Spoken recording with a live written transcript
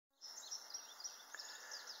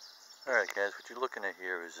Alright guys, what you're looking at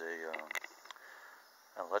here is an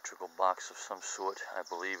electrical box of some sort. I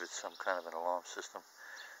believe it's some kind of an alarm system.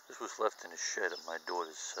 This was left in the shed at my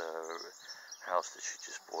daughter's house that she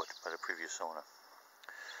just bought by the previous owner.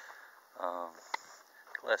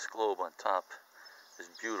 Glass globe on top is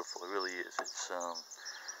beautiful, it really is.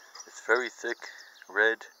 It's very thick,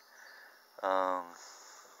 red.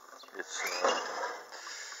 It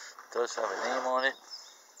does have a name on it.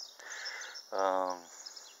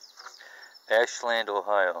 Ashland,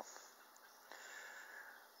 Ohio.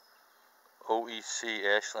 OEC,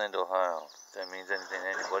 Ashland, Ohio. If that means anything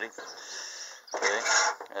to anybody. Okay.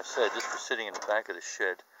 As I said, this was sitting in the back of the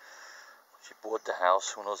shed. She bought the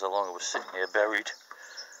house. Who knows how long it was sitting there buried.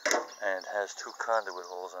 And has two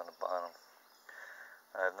conduit holes on the bottom.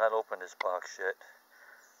 I have not opened this box yet.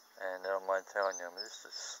 And I don't mind telling you, I'm just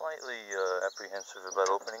slightly apprehensive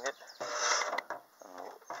about opening it.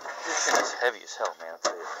 This thing is heavy as hell, man, I'll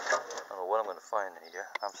tell you. I don't know what I'm going to find in here.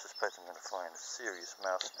 I'm suspecting I'm going to find a serious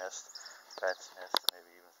mouse nest, rat's nest,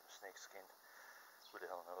 maybe even some snake skin. Who the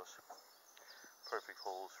hell knows? Perfect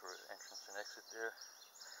holes for entrance and exit there.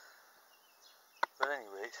 But at any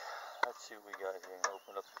rate, let's see what we got here and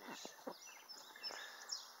open up these.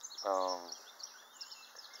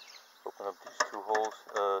 Open up these two holes,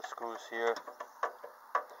 screws here.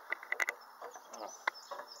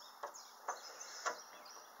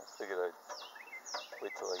 I figured I'd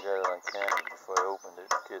wait till I got it on camera before I opened it,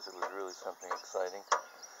 in case it was really something exciting.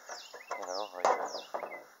 You know, like a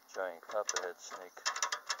giant copperhead snake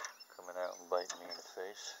coming out and biting me in the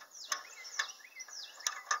face.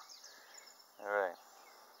 Alright.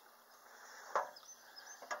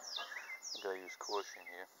 I gotta use caution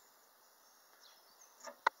here.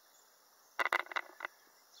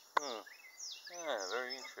 Yeah,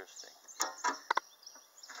 very interesting.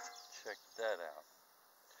 Check that out.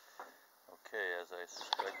 Okay, as I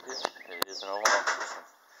suspected, it is an alarm system.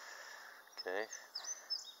 Okay,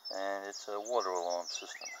 and it's a water alarm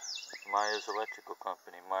system. Myers Electrical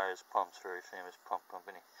Company, Myers Pumps, very famous pump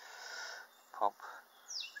company. Pump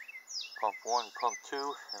 1, pump 2,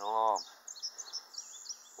 and alarm.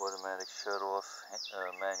 Automatic shut off,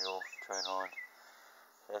 manual turn on.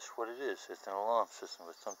 That's what it is. It's an alarm system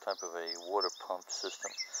with some type of a water pump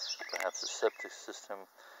system. Perhaps a septic system.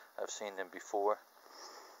 I've seen them before.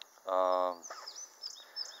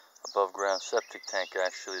 Above Ground Septic tank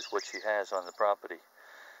actually is what she has on the property.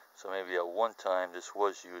 So maybe at one time this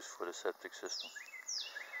was used for the septic system.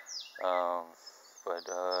 But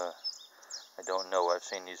I don't know. I've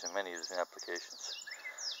seen these in many of the applications.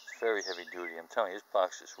 It's very heavy duty. I'm telling you, this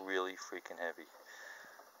box is really freaking heavy.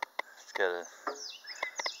 It's got a...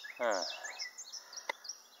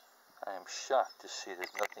 I am shocked to see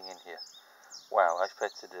there's nothing in here. Wow, I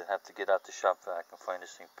expected to have to get out the shop vac and find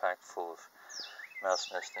this thing packed full of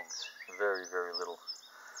mouse nestings. Very, very little.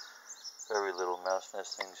 Very little mouse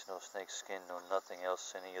nestings, no snake skin, no nothing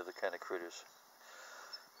else, any other kind of critters.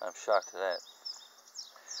 I'm shocked at that.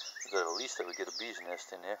 But at least I would get a bee's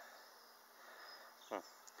nest in there.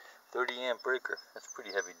 30 amp breaker, that's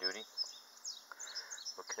pretty heavy duty.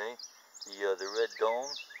 Okay, the red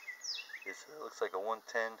dome is looks like a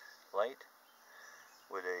 110 light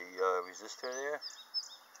with a resistor there.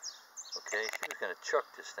 Okay, she was going to chuck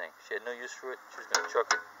this thing. She had no use for it. She was going to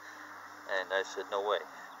chuck it. And I said, no way.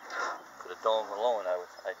 For the dome alone, I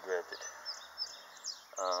grabbed it.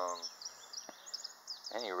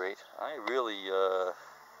 Any rate, I really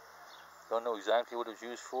don't know exactly what it was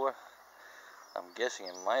used for. I'm guessing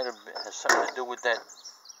it might have has something to do with that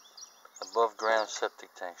above ground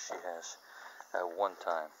septic tank she has at one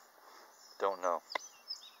time. Don't know.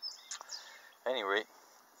 Any rate,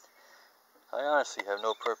 I honestly have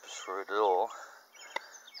no purpose for it at all.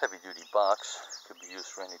 Heavy duty box, could be used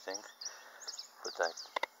for anything. But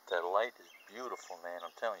that light is beautiful, man.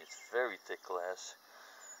 I'm telling you, it's very thick glass.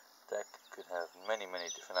 That could have many, many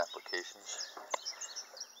different applications.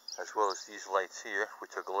 As well as these lights here,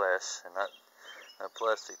 which are glass and not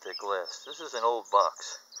plastic, they're glass. This is an old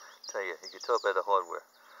box. I tell you, you can tell by the hardware.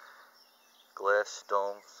 Glass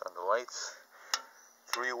domes on the lights.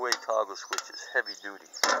 3-way toggle switches, heavy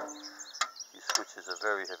duty. These switches are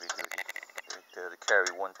very heavy duty. They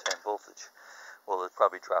carry 110 voltage. Well, they'll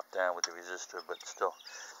probably drop down with the resistor, but still.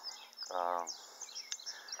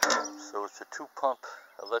 So it's a 2-pump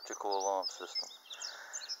electrical alarm system.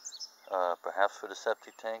 Perhaps for the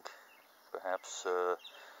septic tank. Perhaps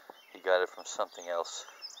he got it from something else.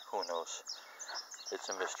 Who knows? It's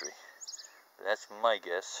a mystery. But that's my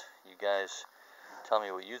guess. You guys tell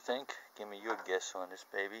me what you think. Give me your guess on this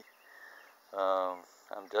baby.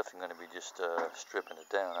 I'm definitely going to be just stripping it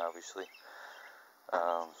down, obviously.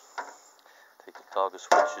 Take the toggle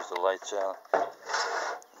switches, the lights out.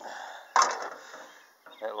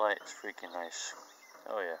 That light is freaking nice.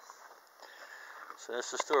 Oh yeah. So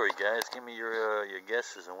that's the story, guys. Give me your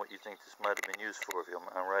guesses on what you think this might have been used for. If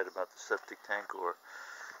I'm right about the septic tank, or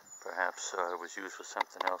perhaps it was used for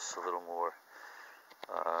something else a little more,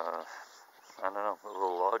 I don't know, a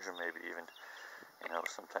little larger maybe even. You know,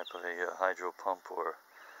 some type of a hydro pump, or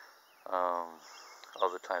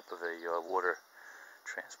other type of a water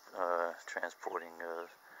transporting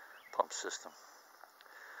pump system.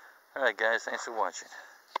 Alright guys, thanks for watching.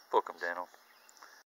 Book 'em, Daniel.